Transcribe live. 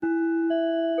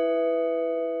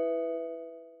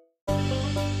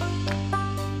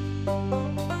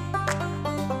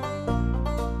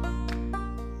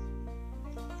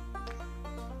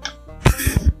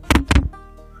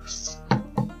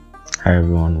Hi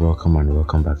everyone, welcome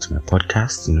back to my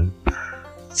podcast.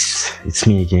 It's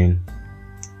me again,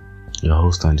 your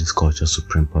host on this Culture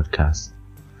Supreme podcast.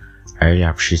 I really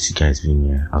appreciate you guys being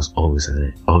here, as I always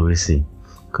say,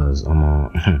 because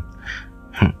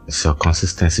it's your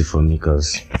consistency for me,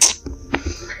 because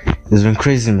it's been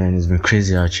crazy, man. It's been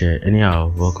crazy out here.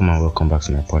 Anyhow, welcome back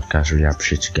to my podcast. Really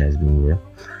appreciate you guys being here.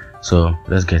 So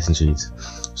let's get into it.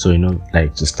 So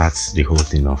to start the whole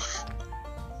thing off,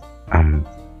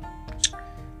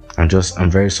 I'm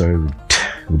very sorry with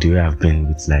the way I've been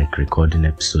with recording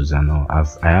episodes and all. I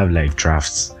have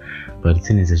drafts, but the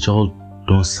thing is, it all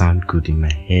don't sound good in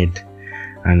my head.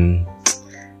 And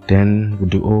then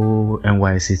with the whole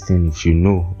NYSC thing, if you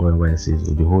know what NYSC is,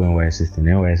 with the whole NYSC thing,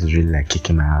 NYSC is really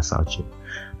kicking my ass out here.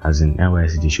 As in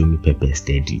NYSC, they show me pepper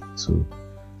steady. So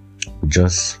we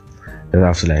just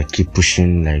have to keep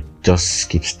pushing, just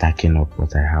keep stacking up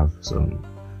what I have. So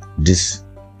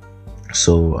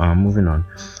moving on.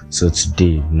 So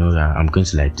today, I'm going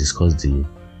to discuss the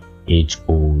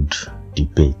age-old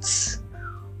debates: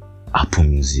 Apple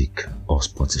Music or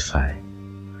Spotify.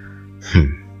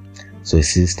 So you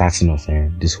see, starting off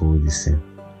this thing,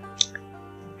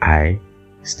 I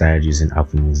started using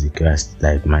Apple Music as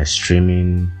my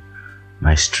streaming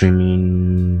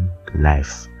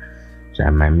life.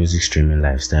 My music streaming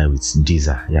life started with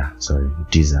Deezer.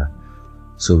 Deezer.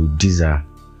 So with Deezer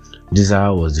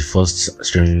was the first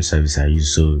streaming service I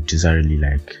used. So Deezer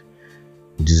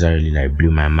really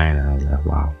blew my mind, and I was like,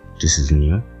 wow, this is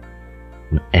new.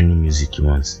 Any music you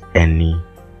want,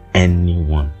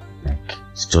 anyone,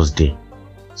 it's just there.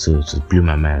 So it blew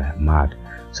my mind mad.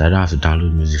 So I don't have to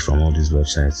download music from all these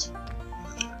websites.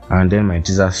 And then my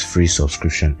Deezer's free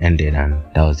subscription ended, and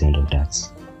that was the end of that.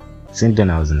 Since then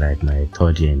I was in my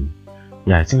third year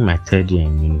my third year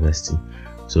in university.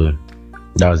 So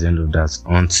that was the end of that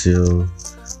until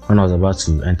when I was about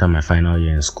to enter my final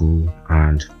year in school,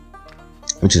 and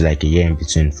which is a year in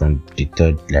between from the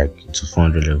third to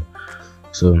 400 level.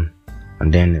 So,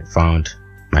 and then I found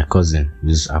my cousin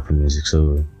uses Apple Music,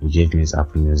 so he gave me his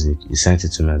Apple Music. He sent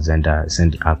it to me, sent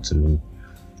the app to me,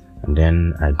 and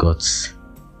then I got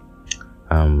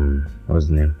what's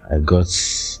the name? I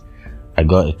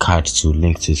got a card to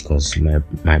link to it, because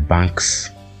my bank's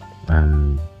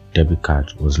debit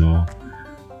card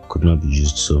could not be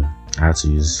used, so I had to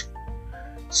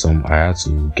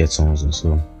get someone's, and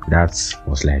so that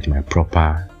was my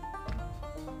proper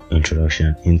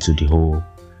introduction into the whole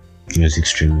music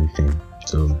streaming thing.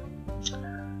 So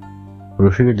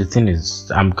the thing is,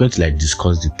 I'm going to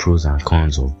discuss the pros and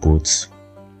cons of both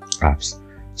apps.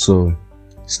 So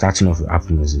starting off with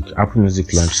Apple Music. Apple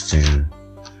Music launched in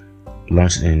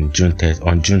June 30th,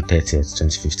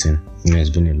 2015. It's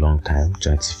been a long time.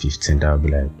 2015, that would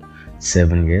be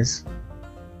 7 years.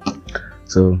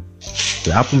 So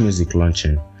the Apple Music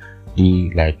launching,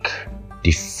 the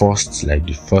first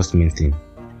main thing,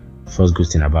 first good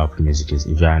thing about Apple Music is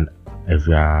if you're an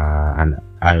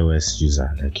iOS user,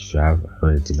 if you have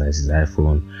iOS devices,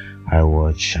 iPhone,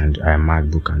 iWatch, and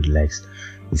MacBook and the likes,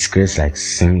 it creates very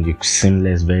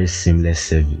seamless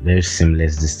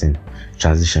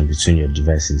transition between your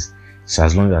devices. So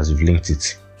as long as you've linked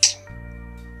it,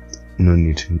 no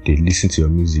need, they listen to your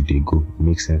music, they go. It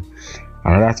makes sense.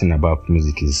 Another thing about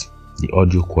music is the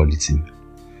audio quality.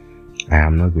 I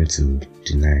am not going to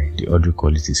deny the audio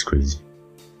quality is crazy.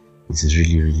 It is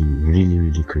really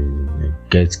crazy.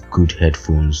 Get good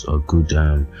headphones or good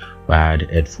wired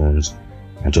headphones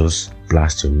and just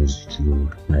blast your music.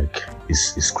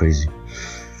 It's crazy.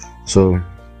 So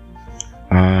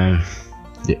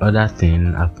the other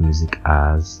thing Apple Music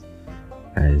has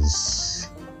is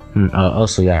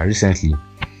recently,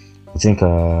 I think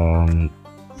on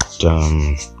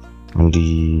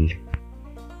the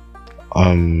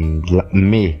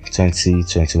May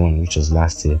 2021, which was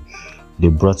last year, they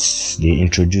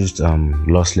introduced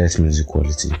lossless music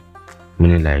quality,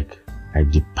 meaning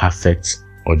the perfect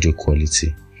audio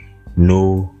quality.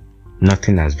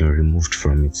 Nothing has been removed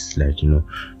from it.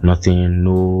 Nothing.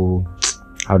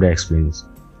 How do I explain it?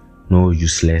 No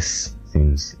useless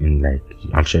things in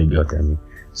I'm sure you get what I mean.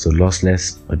 So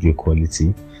lossless audio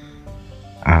quality,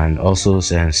 and also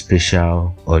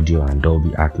spatial audio and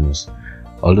Dolby Atmos.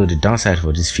 Although the downside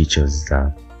for these features is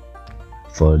that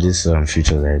features I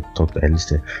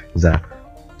listed is that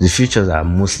the features are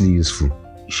mostly useful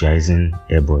if you're using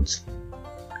earbuds.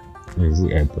 Is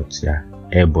it earbuds? Yeah,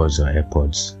 earbuds or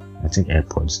AirPods. I think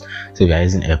AirPods. So if you're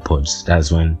using AirPods,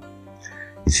 that's when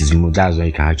you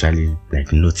can actually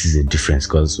notice the difference,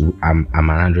 because I'm an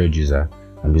Android user.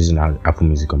 I'm using Apple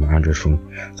Music on my Android phone.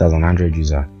 So as an Android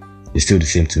user, it's still the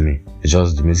same to me. It's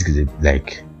just the music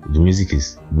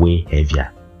is way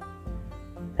heavier.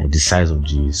 Like the size of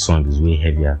the song is way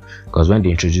heavier. Because when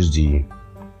they introduced the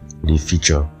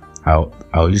feature, I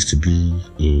used to be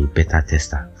a beta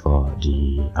tester for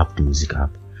the Apple Music app.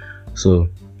 So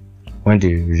when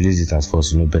they release it as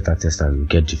first, beta testers will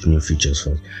get the new features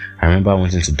first. I remember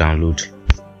wanting to download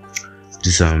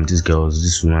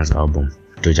this woman's album,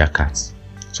 Doja Cat.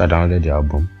 So I downloaded the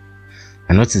album.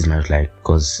 I noticed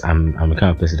because I'm the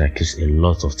kind of person that keeps a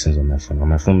lot of things on my phone. And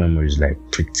my phone memory is like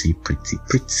pretty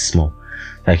small.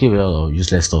 So I keep a lot of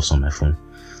useless stuff on my phone.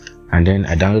 And then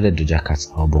I downloaded Doja Cat's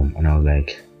album, and I was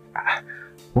like,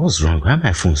 what's wrong? Why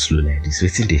my phone slow like this?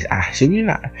 Waiting this.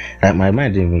 Like my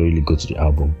mind didn't even really go to the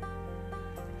album.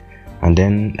 And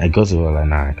then I got to like,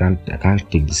 nah, I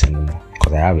can't take this anymore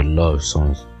because I have a lot of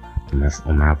songs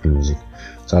on my Apple Music.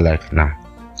 So I'm like, nah,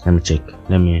 let me check.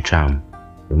 Let me try and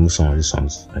remove some of these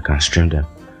songs. I can stream them.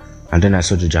 And then I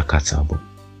saw Doja Cat's album.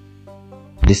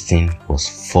 This thing was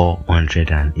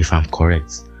 400 and, if I'm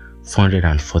correct,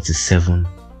 447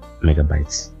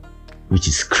 megabytes, which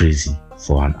is crazy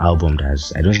for an album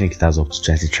I don't think it has up to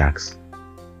 20 tracks.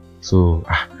 So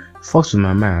fucked with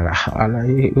my mind. I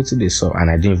like what they saw, and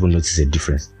I didn't even notice a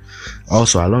difference.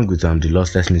 Also, along with the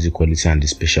lossless music quality and the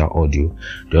spatial audio,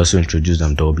 they also introduced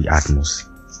Dolby Atmos.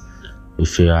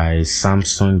 If you are a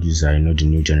Samsung user, the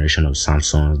new generation of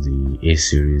Samsung, the A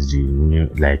series, the new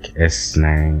like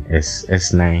S9,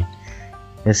 S9,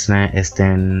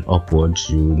 S10 upwards,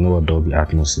 you know what Dolby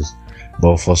Atmos is.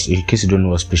 But in case you don't know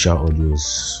what spatial audio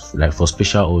is, like for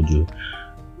spatial audio,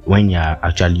 when you are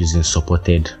actually using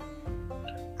supported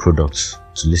products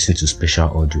to listen to spatial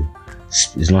audio,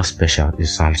 it's not special.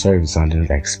 I'm sorry if it's sounding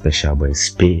like special, but it's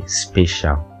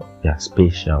spatial. Yeah,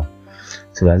 spatial.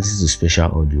 So when this is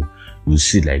spatial audio, you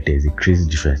see like there's a crazy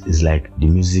difference. It's like the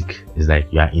music is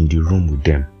like you are in the room with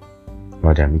them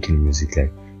while they're making the music.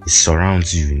 Like it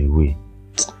surrounds you in a way.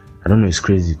 I don't know, it's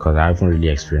crazy because I haven't really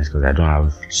experienced, because I don't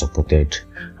have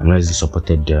I'm not using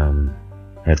supported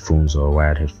headphones or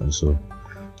wired headphones, so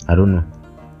I don't know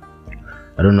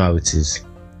how it is.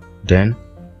 Then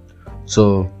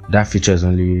so that feature is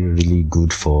only really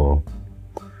good for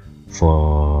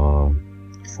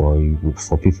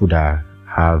people that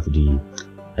have the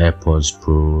AirPods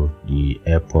Pro, the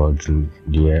AirPods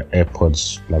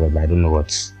blah blah blah. I don't know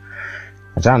what.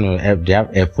 I don't know. They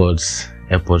have AirPods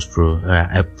Pro,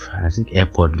 I think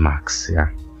AirPod Max. Yeah.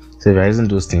 So if you're using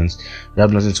those things, you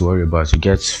have nothing to worry about. You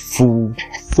get full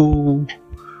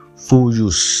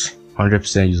use,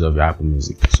 100% use of your Apple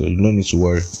Music. So you don't need to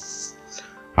worry.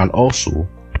 And also,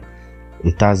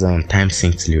 it has time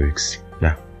synced lyrics.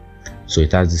 Yeah. So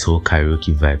it has this whole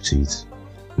karaoke vibe to it.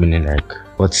 Meaning like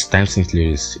what time synced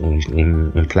lyrics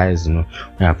implies, when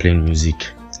you're playing music,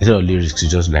 instead of lyrics, you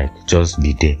just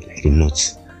be there, like the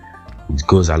notes. It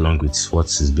goes along with what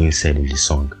is being said in the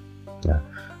song. Yeah.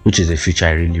 Which is a feature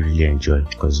I really, really enjoy,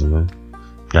 because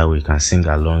that way you can sing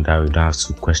along, that way you don't have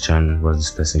to question what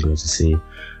this person going to say.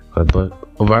 But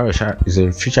overall, it's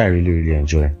a feature I really, really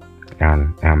enjoy,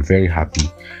 and I'm very happy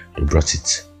they brought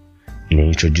it and they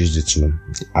introduced it to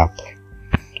the app.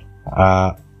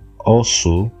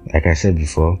 Also, like I said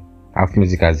before, Apple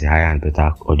Music has the higher and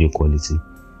better audio quality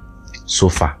so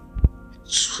far,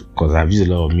 because I've used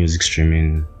a lot of music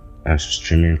streaming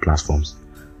platforms.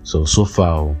 So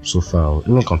far,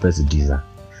 even compared to Deezer,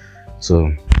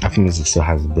 so Apple Music still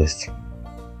has the best.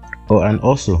 Oh, and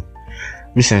also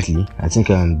recently, I think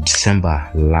December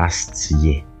last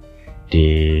year,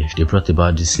 they brought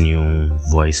about this new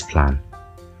voice plan.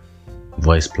 The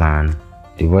voice plan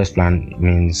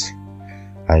means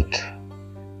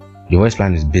the voice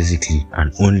plan is basically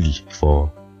and only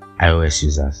for iOS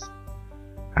users.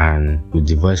 And with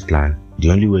the voice plan, the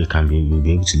only way you'll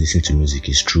be able to listen to music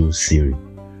is through Siri.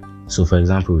 So for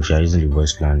example, if you're using the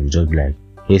voice plan, you just be like,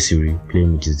 hey Siri, play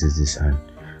me this, and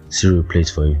Siri will play it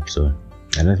for you. So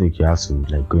I don't think you have to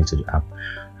go into the app.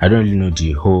 I don't really know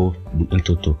the in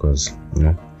total, because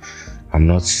I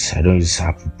don't use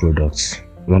Apple products.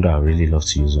 Even though I really love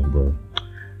to use them, but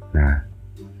nah,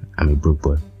 I'm a broke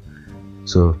boy.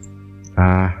 So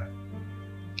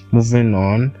moving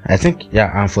on, I think,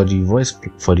 and for the voice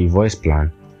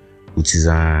plan, which is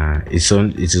it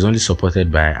is only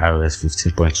supported by iOS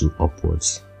 15.2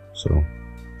 upwards. So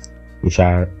if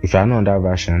you're not on that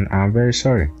version, I'm very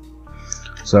sorry.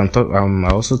 So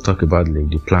I also talk about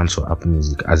the plans for Apple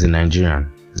Music as a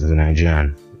Nigerian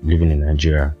living in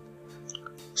Nigeria.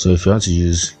 So if you want to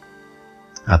use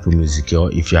Apple Music,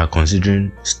 or if you are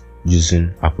considering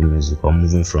using Apple Music or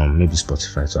moving from maybe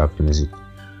Spotify to Apple Music,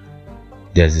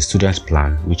 there's a student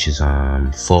plan which is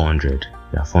 400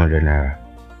 naira.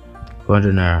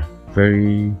 400 naira,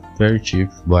 very very cheap,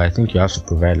 but I think you have to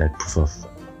provide proof of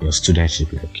your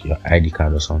studentship, like your ID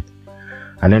card or something.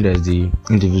 And then there's the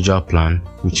individual plan,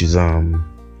 which is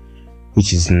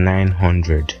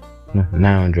 900,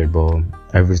 but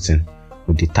everything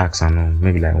with the tax and all,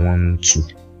 maybe like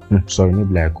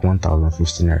maybe like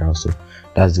 1,015 naira or so.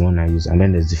 That's the one I use. And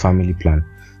then there's the family plan.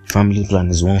 Family plan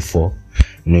is 1,400.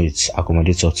 It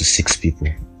accommodates up to 6 people.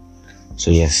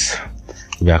 So yes,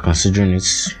 if you are considering it,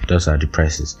 those are the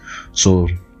prices. So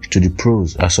to the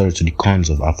cons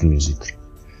of Apple Music.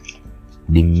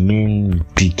 The main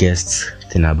biggest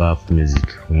thing about Apple Music,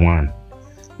 one,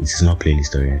 it is not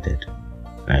playlist oriented.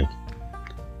 Like,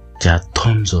 there are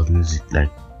tons of music, like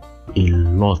a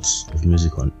lot of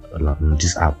music on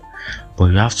this app, but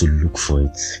you have to look for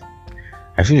it.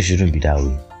 I feel it shouldn't be that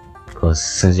way, because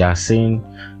since you are saying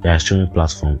you are a streaming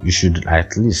platform, you should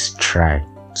at least try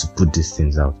to put these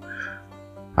things out.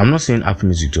 I'm not saying Apple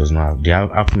Music does not have. They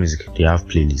have Apple Music. They have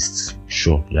playlists.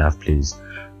 Sure, they have playlists.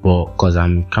 But because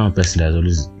I'm the kind of person that's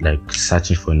always like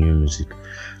searching for new music,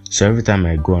 so every time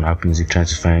I go on Apple Music trying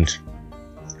to find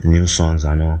new songs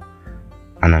and all,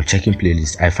 and I'm checking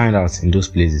playlists, I find out in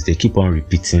those playlists they keep on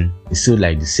repeating. It's still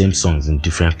like the same songs in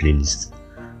different playlists.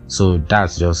 So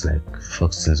that's just like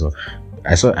fucks things up.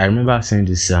 I remember seeing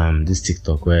this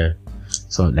TikTok where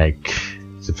like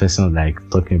the person was like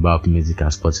talking about music and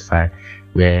Spotify,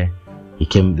 where he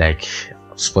came like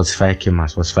Spotify came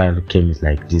with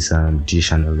like this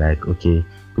dish, and was like, okay,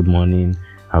 good morning,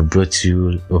 I've brought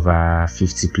you over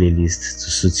 50 playlists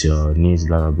to suit your needs,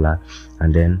 blah blah blah.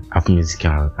 And then Apple Music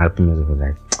came out. Apple Music was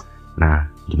like, nah,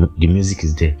 the music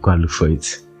is there, go and look for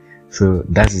it. So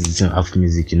that is the thing of Apple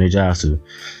Music. You just have to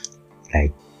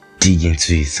like dig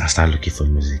into it and start looking for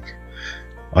music.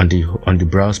 On the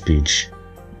browse page,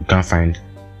 you can find,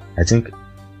 I think,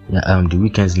 The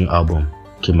Weeknd's new album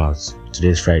came out.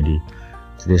 Today's Friday,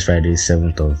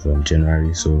 7th of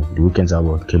January. So The Weeknd's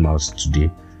album came out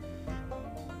today,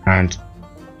 and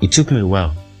it took me a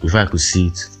while before I could see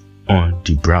it on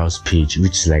the browse page,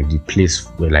 which is like the place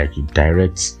where like it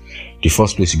directs the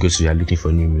first place you go to. You're looking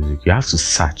for new music. You have to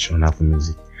search on Apple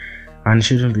Music, and it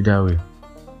shouldn't be that way.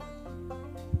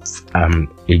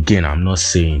 Again, I'm not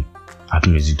saying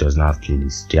Apple Music does not have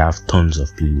playlists. They have tons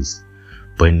of playlists,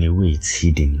 but in a way it's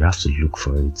hidden. You have to look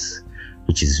for it,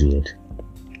 which is weird.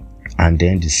 And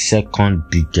then the second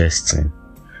biggest thing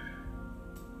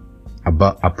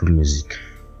about Apple Music,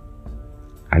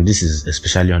 and this is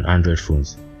especially on Android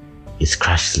phones, it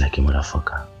crashes like a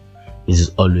motherfucker. It is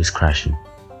always crashing.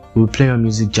 You play your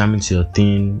music, jam into your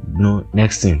thing,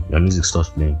 next thing your music stops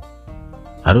playing.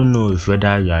 I don't know if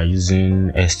whether you are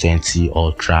using S20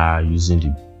 Ultra, using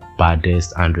the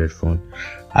baddest Android phone,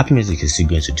 Apple Music is still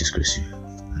going to disgrace you.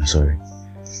 I'm sorry.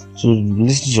 So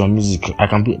listen to your music.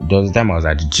 There was a time I was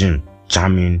at the gym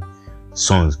jamming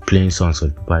songs, playing songs for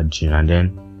people at the gym, and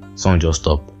then song just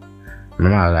stopped.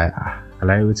 Remember, I was like, I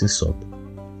like waiting stop.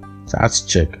 So I had to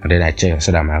check, and then I checked. I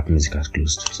said that my Apple Music has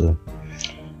closed. So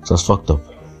it was fucked up.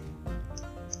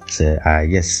 So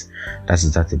yes, that's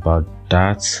about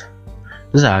that.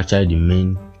 Those are actually the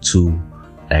main two,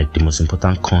 like the most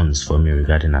important cons for me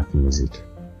regarding Apple Music.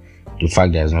 The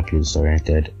fact that it's not playlist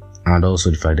oriented, and also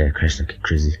the fact that it crashed like a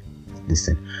crazy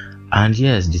listen. And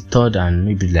yes, the third and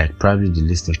maybe like probably the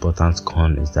least important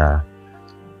con is that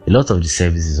a lot of the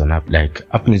services on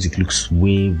Apple Music looks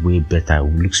way better,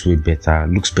 works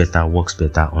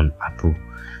better on Apple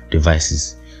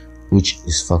devices, which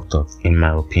is fucked up in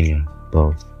my opinion.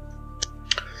 But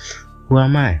who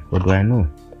am I? What do I know?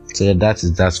 So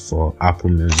that's for Apple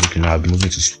Music. I'll be moving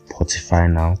to Spotify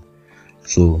now.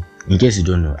 So in case you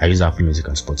don't know, I use Apple Music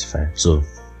and Spotify. So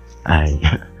I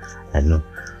know,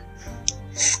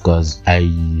 because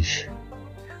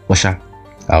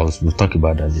we'll talk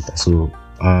about that later. So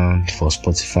for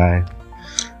Spotify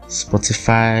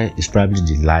is probably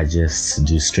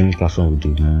the streaming platform with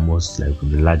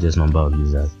the largest number of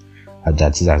users.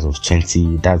 That is as of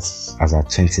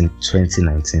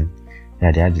 2019.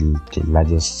 Yeah, they had the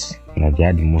largest, they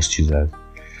had the most users.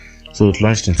 So it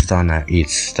launched in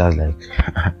 2008. That's like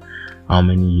how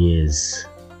many years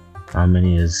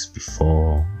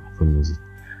before Apple Music?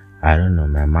 I don't know,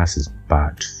 my math is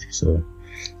bad. So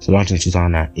launched in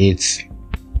 2008,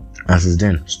 and since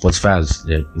then Spotify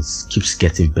it keeps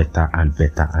getting better and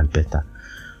better and better.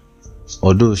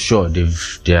 Although sure, there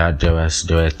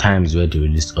were times where they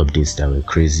released updates that were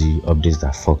crazy, updates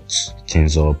that fucked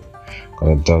things up.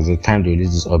 There was a time they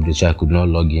released this update where I could not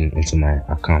log into my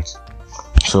account.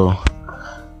 So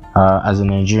as a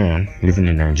Nigerian living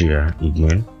in Nigeria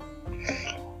again,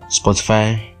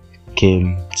 Spotify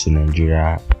came to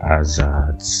Nigeria as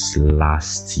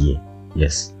last year.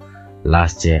 Yes,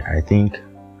 last year. I think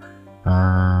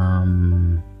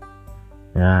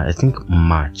Yeah, I think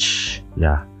March.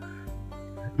 Yeah,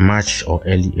 March or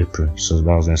early April. So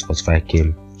that was when Spotify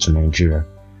came to Nigeria.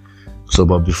 So,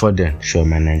 but before then, sure,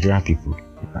 my Nigerian people,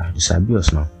 it's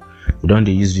abuse now. We don't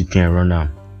use VPN run now.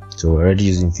 So we're already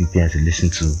using VPN to listen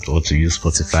to or to use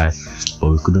Spotify,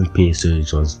 but we couldn't pay, so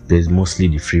it was mostly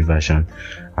the free version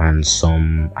and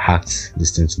some hacked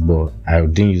listening to. But I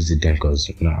didn't use it then because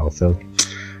I felt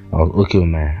I was okay with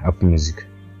my Apple Music.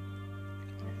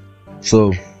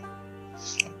 So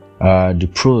the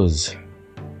pros,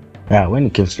 when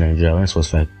it came to Nigeria, when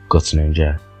Spotify got to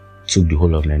Nigeria, it took the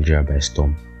whole of Nigeria by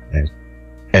storm. Like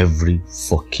every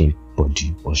fucking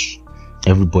body was,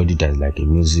 everybody that's like a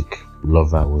music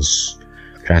lover was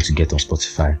trying to get on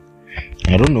Spotify.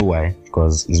 I don't know why,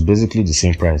 because it's basically the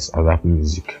same price as Apple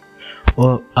Music.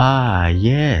 Oh,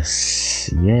 yes,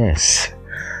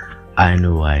 I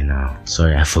know why now.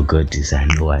 Sorry, I forgot this. I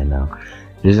know why now.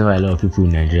 The reason why a lot of people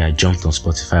in Nigeria jumped on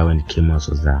Spotify when it came out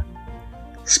was that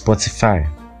Spotify,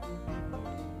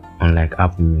 unlike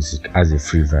Apple Music, has a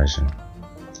free version.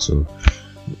 So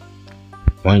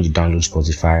when you download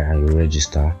Spotify and you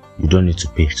register, you don't need to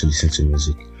pay to listen to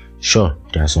music. Sure,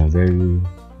 there are some very,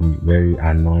 very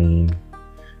annoying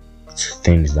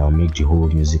things that will make the whole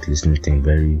music listening thing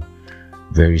very,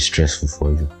 very stressful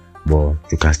for you. But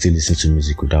you can still listen to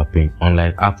music without paying.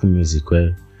 Unlike Apple Music,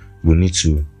 where you need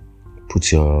to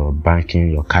put your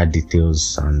banking, your card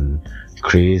details, and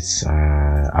create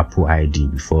Apple ID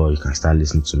before you can start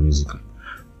listening to music.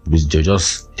 They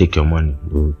just take your money.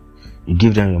 You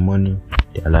give them your money,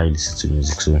 they allow you to listen to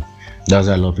music. So that's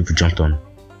why a lot of people jumped on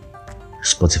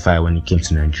Spotify when it came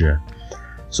to Nigeria.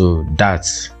 So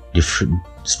that's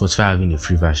Spotify having a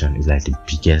free version is like the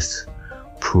biggest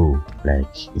pro.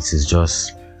 Like it is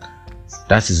just,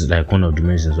 that is like one of the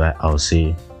reasons why I'll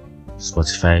say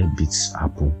Spotify beats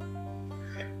Apple.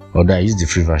 Although I used the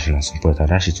free version at some point, and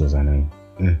that shit was annoying.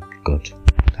 God.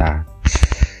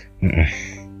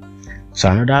 So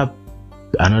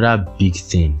another big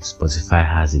thing Spotify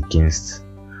has against,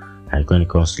 like when it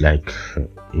comes to like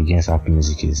against Apple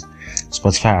Music, is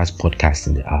Spotify has podcasts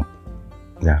in the app.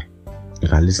 Yeah, you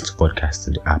can listen to podcasts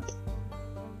in the app,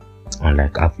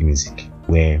 unlike Apple Music,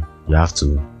 where you have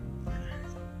to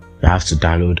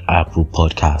download Apple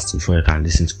Podcasts before you can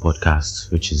listen to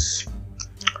podcasts, which is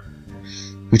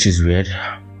weird.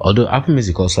 Although Apple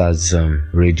Music also has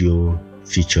radio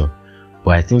feature,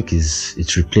 but I think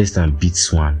it's replaced on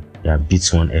Beats One. Yeah,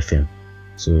 Beats One FM.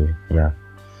 So yeah,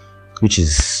 which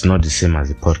is not the same as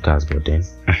the podcast, but then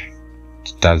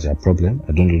that's their problem.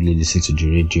 I don't really listen to the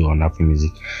radio on Apple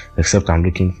Music, except I'm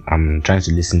trying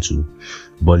to listen to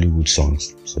Bollywood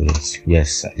songs. So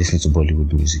yes, I listen to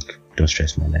Bollywood music. Don't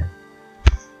stress my life.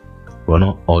 Well,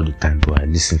 not all the time, but I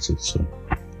listen to it.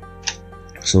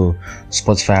 So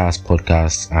Spotify has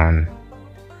podcasts, and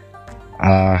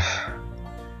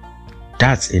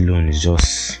that alone is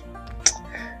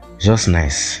just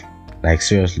nice. Like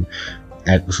seriously,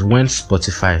 like when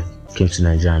Spotify came to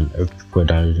Nigeria and people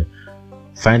downloaded,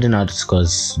 finding out,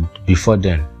 because before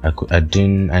then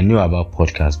I knew about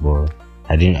podcasts, but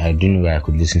I didn't know where I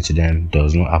could listen to them. There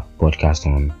was no Apple Podcast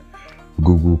on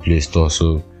Google Play Store.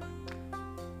 So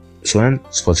when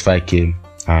Spotify came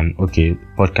and okay,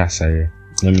 podcasts are here,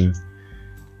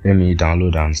 let me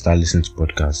download and start listening to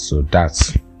podcasts. So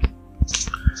that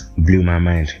blew my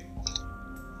mind.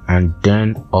 And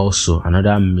then also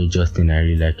another major thing I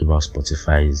really like about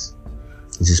Spotify is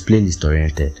it is playlist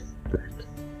oriented.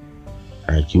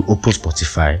 Like you open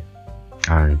Spotify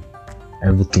and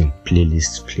everything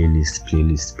playlist.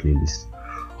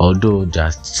 Although there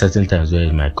are certain times where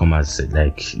it might come as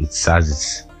like it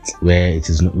says where it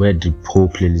is not, where the whole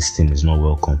playlist thing is not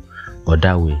welcome. But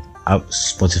that way,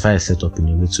 Spotify is set up in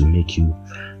a way to make you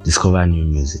discover new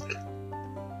music.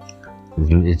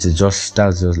 That's just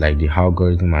like the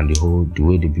algorithm and the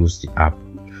way they built the app.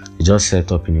 It's just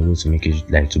set up in a way to make it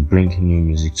like to bring new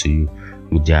music to you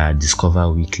with their Discover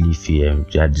Weekly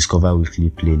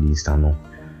playlist and all.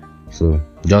 So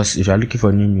just if you're looking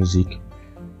for new music,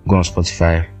 go on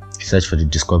Spotify, search for the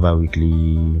Discover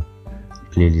Weekly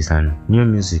playlist and new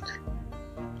music.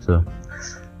 So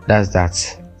that's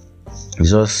that. It's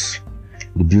just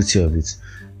the beauty of it.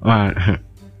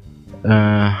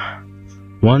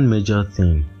 One major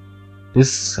thing,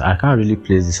 this I can't really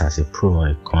place this as a pro or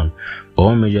a con, but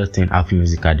one major thing Apple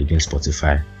Music had against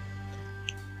Spotify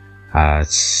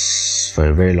for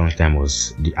a very long time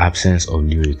was the absence of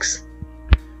lyrics.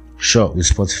 Sure, with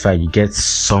Spotify you get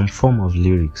some form of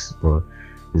lyrics, but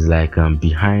it's like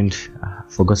behind.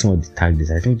 I've forgotten what the tag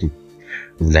is. I think it's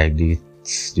like the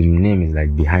name is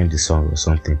like behind the song or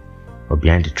something, or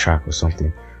behind the track or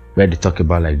something, where they talk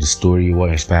about like the story,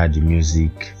 what inspired the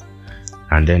music,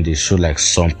 and then they show like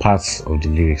some parts of the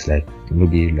lyrics, like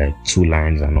maybe like 2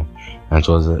 lines and all. And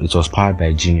it was powered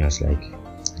by Genius. Like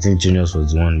I think Genius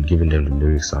was the one giving them the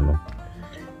lyrics and all.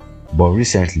 But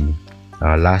recently,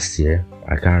 last year,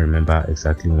 I can't remember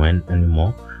exactly when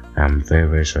anymore. I'm very,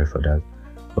 very sorry for that.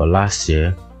 But last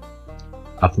year,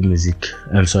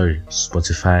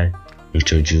 Spotify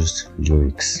introduced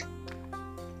lyrics,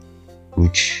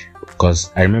 which,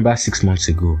 because I remember 6 months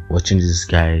ago watching this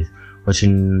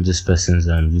person's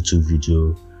YouTube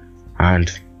video, and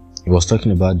he was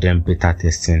talking about them beta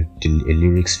testing a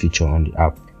lyrics feature on the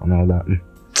app, and I was like,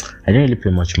 I didn't really pay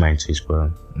much mind to it, but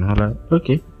I was like,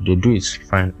 okay, they do it,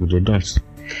 fine. If they don't,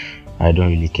 I don't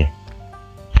really care.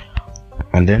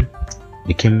 And then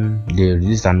they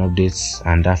released an update,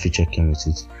 and that feature came with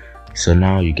it. So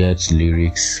now you get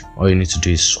lyrics. All you need to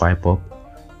do is swipe up,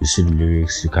 you see the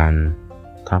lyrics, you can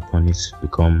tap on it to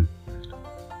become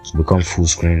full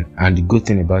screen. And the good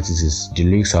thing about it is the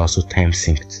lyrics are also time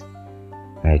synced,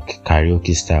 like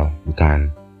karaoke style. You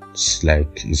can,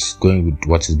 it's going with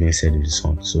what is being said in the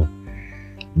song. So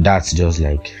that's just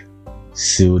like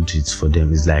sealed it for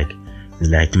them. It's like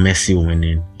Messi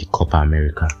winning the Copa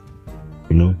America,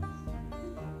 you know.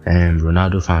 And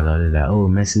Ronaldo fans are like, oh,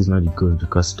 Messi is not the GOAT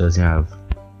because he doesn't have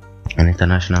an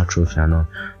international trophy and all.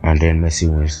 And then Messi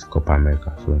wins Copa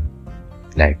America. So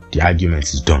like the argument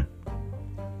is done.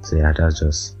 So yeah, that's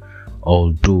just,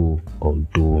 although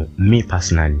me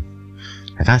personally,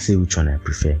 I can't say which one I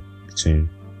prefer between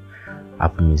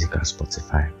Apple Music and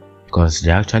Spotify, because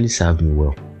they actually serve me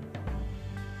well.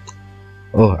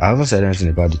 Oh, I haven't said anything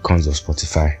about the cons of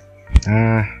Spotify.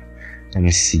 Let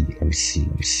me see.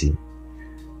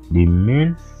 The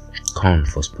main con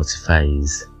for Spotify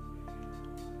is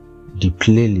the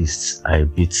playlists are a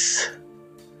bit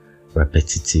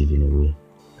repetitive in a way.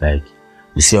 Like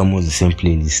you see almost the same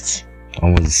playlist,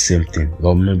 almost the same thing,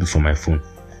 or maybe for my phone,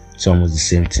 it's almost the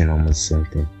same thing.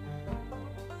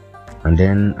 And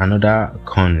then another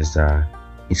con is that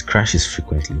it crashes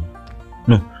frequently.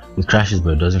 No, it crashes,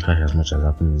 but it doesn't crash as much as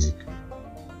Apple Music.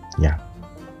 Yeah.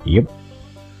 Yep.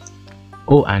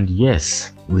 Oh, and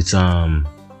yes, with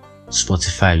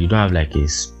Spotify, you don't have like a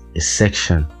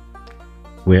section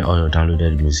where all your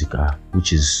downloaded music are,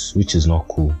 which is not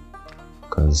cool,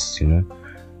 because you know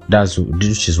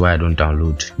which is why I don't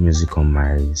download music on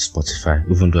my Spotify,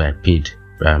 even though I paid.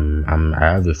 I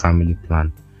have a family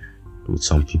plan with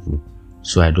some people,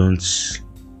 so I don't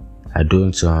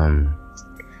download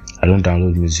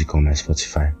music on my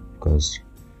Spotify, because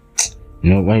you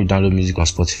know, when you download music on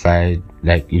Spotify,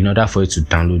 like in order for you to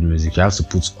download music, you have to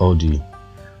put all the,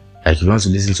 like if you want to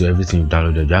listen to everything you've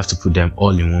downloaded, you have to put them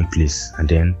all in one place and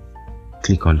then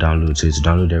click on download. So it's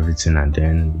download everything, and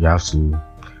then you have to,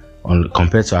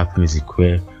 compared to Apple Music,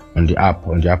 where on the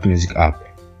Apple Music app,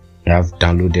 you have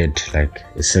downloaded like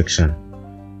a section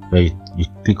where you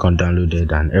click on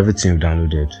downloaded and everything you've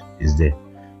downloaded is there.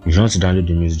 If you want to download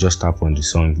the music, just tap on the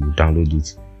song, you download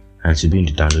it, and it should be in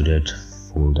the downloaded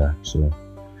folder. So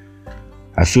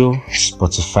I feel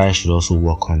Spotify should also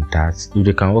work on that. If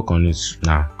they can work on it,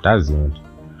 that's the end.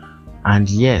 And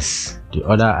yes,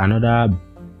 another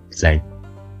like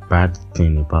bad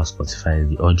thing about Spotify is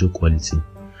the audio quality.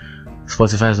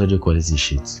 Spotify's audio quality is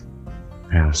shit.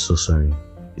 I am so sorry.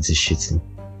 It is shitty.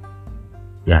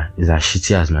 Yeah, it's as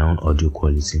shitty as my own audio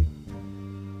quality.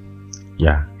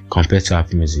 Yeah, compared to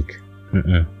Apple Music,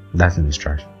 that thing is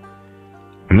trash.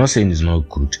 I'm not saying it's not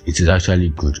good. It is actually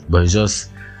good, but it's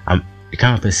just, I'm the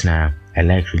kind of person I am. I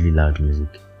like really loud music,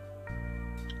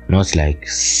 not like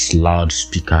loud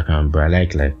speaker kind, but I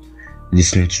like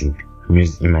listening to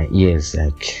music in my ears.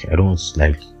 Like I don't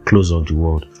like close off the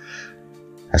world.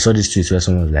 I saw this tweet where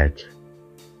someone was like,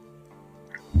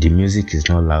 the music is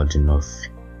not loud enough.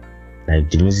 Like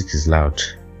the music is loud,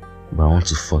 but I want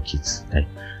to fuck it. Like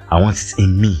I want it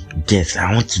in me.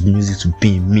 I want the music to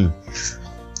be in me.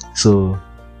 So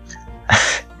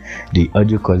the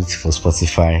audio quality for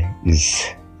Spotify is,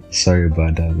 sorry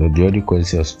about that, but the audio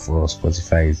quality for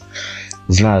Spotify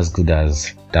is not as good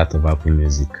as that of Apple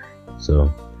Music. So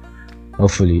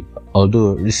hopefully,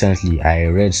 although recently I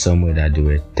read somewhere that they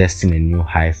were testing a new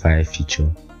hi-fi feature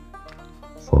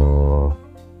for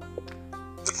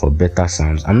better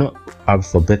sounds. I'm not up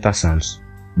for better sounds,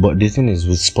 but the thing is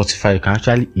with Spotify, you can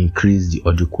actually increase the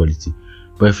audio quality.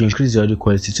 But if you increase the audio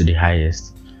quality to the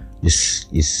highest,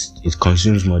 it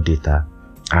consumes more data,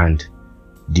 and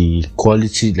the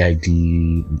quality,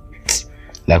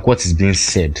 like what is being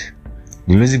said,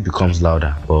 the music becomes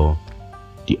louder, but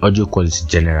the audio quality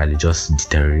generally just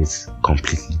deteriorates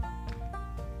completely.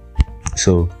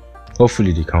 So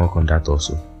hopefully they can work on that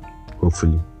also.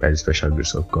 Hopefully, by the special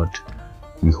grace of God,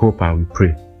 we hope and we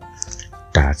pray.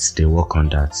 that, they work on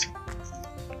that.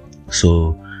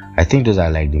 So I think those are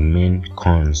like the main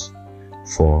cons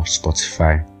for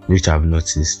Spotify, which I've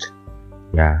noticed.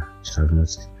 Yeah, which I've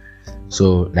noticed.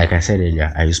 So like I said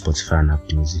earlier, I use Spotify and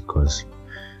Apple Music because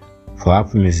for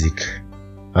Apple Music,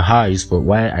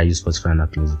 why I use Spotify and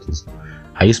Apple Music is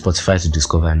I use Spotify to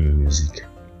discover new music.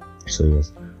 So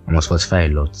yes, I'm on Spotify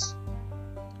a lot.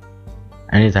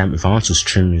 Anytime if I want to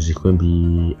stream music,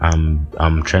 maybe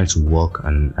I'm trying to work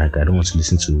and I don't want to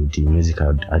listen to the music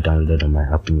I downloaded on my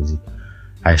Apple Music,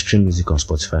 I stream music on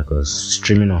Spotify because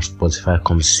streaming on Spotify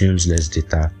consumes less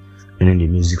data, meaning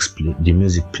the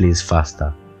music plays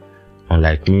faster.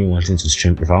 Unlike me wanting to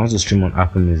stream, if I want to stream on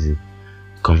Apple Music,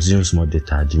 it consumes more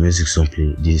data. The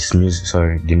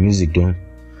music don't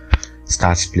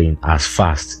start playing as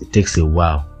fast. It takes a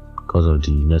while because of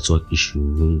the network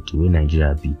issue, the way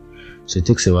Nigeria be. So it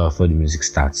takes a while before the music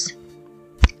starts.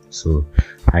 So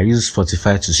I use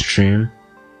Spotify to stream.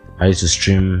 I used to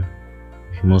stream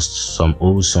some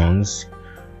old songs,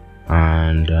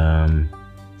 and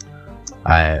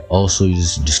I also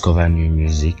use to discover new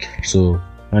music. So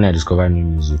when I discover new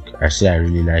music, I say I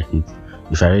really like it.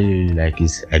 If I really like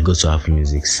it, I go to Apple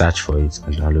Music, search for it,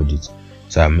 and download it.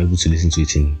 So I'm able to listen to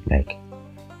it in like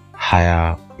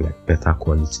higher, like better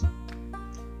quality.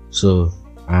 So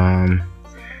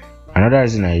another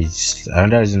reason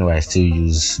why I still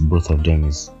use both of them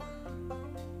is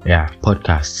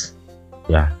podcasts.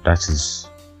 Yeah, that is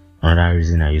another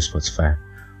reason I use Spotify.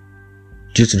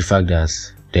 Due to the fact that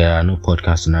there are no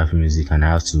podcasts on Apple Music and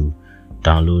I have to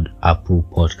download Apple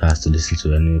Podcasts to listen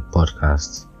to any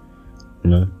podcast.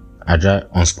 I drive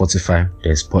on Spotify.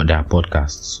 There are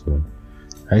podcasts. So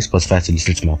I use Spotify to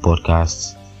listen to my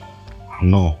podcasts.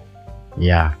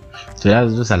 So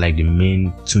those are like the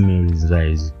two main reasons why I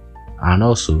use it. And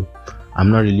also, I'm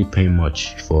not really paying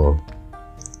much for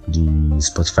the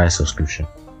Spotify subscription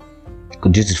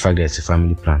due to the fact that it's a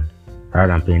family plan.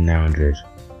 Rather than paying 900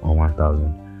 or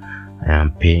 1,000, I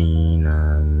am paying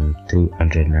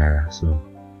 300 naira. So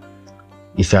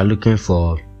if you are looking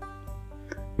for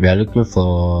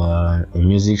a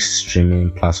music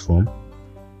streaming platform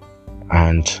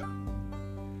and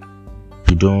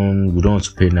you don't want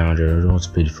to pay 900, you don't want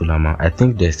to pay the full amount, I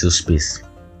think there's still space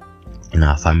in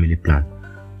our family plan.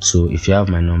 So if you have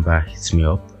my number, hit me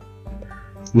up.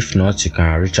 If not, you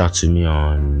can reach out to me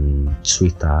on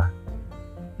Twitter.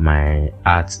 My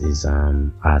 @ is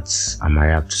at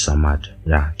Amari Abdul Samad.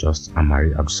 Yeah, just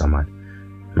Amari Abdul Samad.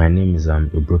 My name is a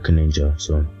broken angel.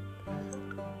 So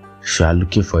if you are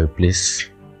looking for a place,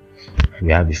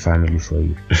 we have a family for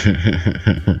you.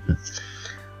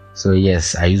 So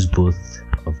yes, I use both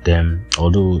of them.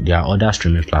 Although there are other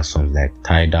streaming platforms like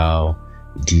Tidal,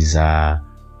 Deezer,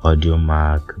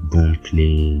 Audiomack,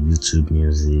 Boomplay, YouTube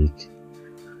Music.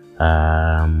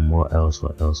 What else? I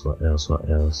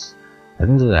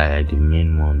think those are like the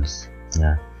main ones.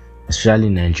 Yeah, especially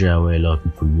in Nigeria where a lot of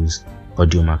people use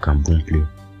Audiomack and Boomplay.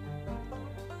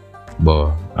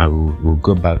 But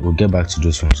we'll get back to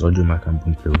those ones. Audiomack and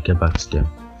Boomplay. We'll get back to them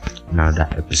in another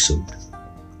episode.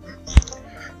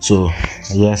 So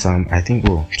yes, I think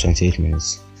 28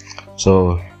 minutes.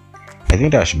 So I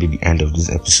think that should be the end of this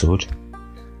episode.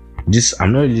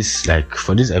 I'm not really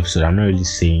for this episode, I'm not really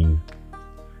saying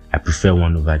I prefer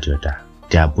one over the other.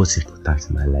 They are both important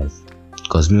in my life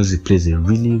because music plays a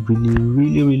really, really,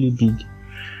 really, really big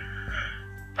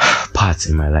part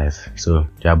in my life. So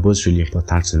they are both really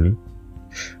important to me.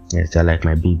 Yes, they're like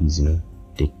my babies,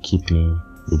 They give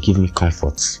me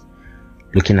comfort.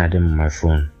 Looking at them on my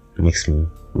phone makes me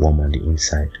warm on the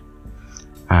inside.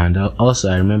 And also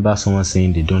I remember someone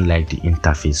saying they don't like the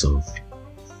interface of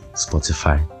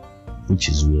Spotify, which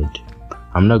is weird.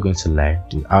 I'm not going to lie,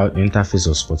 our interface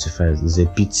of Spotify is a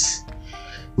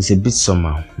bit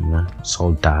somehow, it's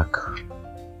all dark,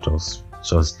 just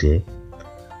there.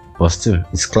 But still,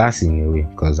 it's classy in a way,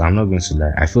 because I'm not going to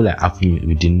lie, I feel like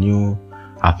with the new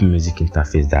Apple Music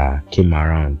interface that came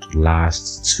around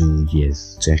last 2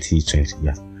 years,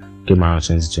 2020, came around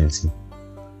 2020.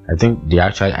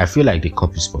 I feel like they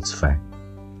copied Spotify.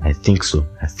 I think so.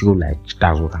 I feel like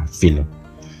that's what I'm feeling.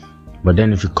 But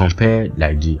then if you compare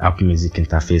like the Apple Music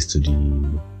interface to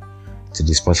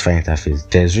the Spotify interface,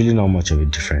 there's really not much of a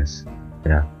difference.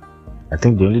 Yeah. I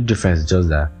think the only difference is just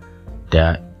that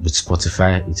with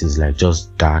Spotify it is like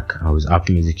just dark, and with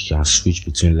Apple Music you can switch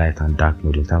between light and dark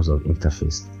mode in terms of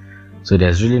interface. So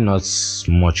there's really not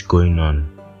much going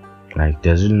on. Like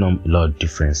there's really not a lot of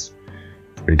difference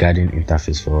regarding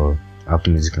interface for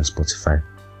Apple Music and Spotify.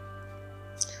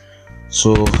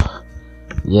 So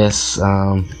yes,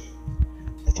 I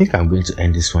think I'm going to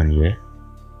end this one here.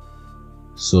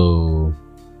 So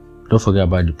don't forget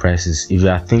about the prices. If you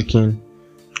are thinking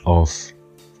of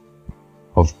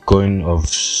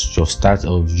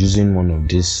using one of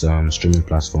these streaming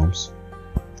platforms,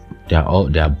 they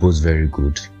are both very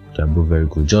good. They are both very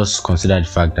good. Just consider the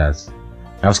fact that you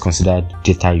have to consider the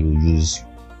data you use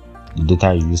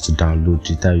to download,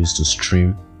 data you use to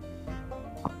stream.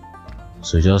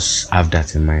 So just have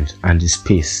that in mind. And the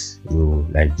space,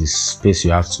 the space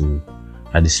you have to,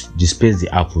 the space the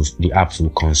apps will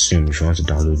consume if you want to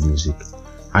download music.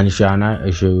 And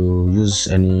if you use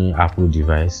any Apple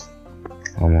device,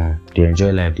 they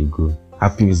enjoy life, they go.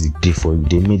 Apple Music day for you.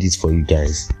 They made it for you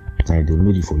guys. Like, they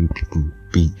made it for you people.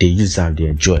 They use that, they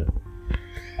enjoy.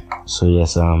 So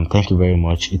yes, thank you very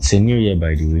much. It's a new year,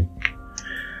 by the way.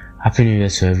 Happy New Year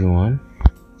to everyone.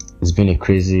 It's been a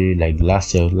crazy,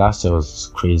 last year was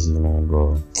crazy, man,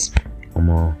 but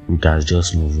you guys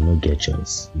just move, you don't get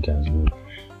choice. You guys move.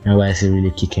 NYC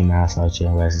really kicking my ass out here.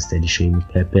 NYC steady showing me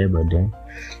pepper, but then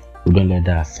we don't let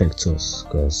that affect us,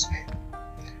 because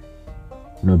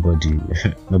nobody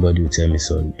will tell me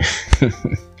sorry.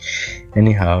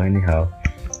 anyhow,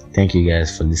 thank you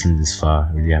guys for listening this far.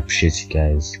 Really appreciate you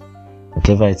guys.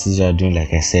 Whatever it is you're doing,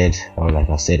 like I said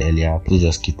earlier, please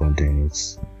just keep on doing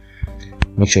it.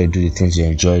 Make sure you do the things you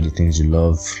enjoy, the things you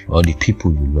love, or the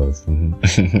people you love.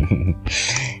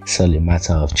 It's all a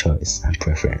matter of choice and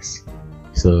preference.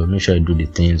 So make sure you do the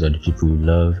things or the people you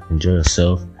love. Enjoy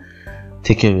yourself.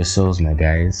 Take care of yourselves, my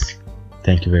guys.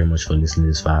 Thank you very much for listening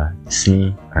this far. It's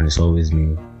me, and it's always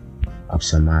me,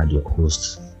 Absamad, your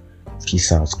host.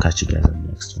 Peace out. Catch you guys on the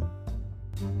next one.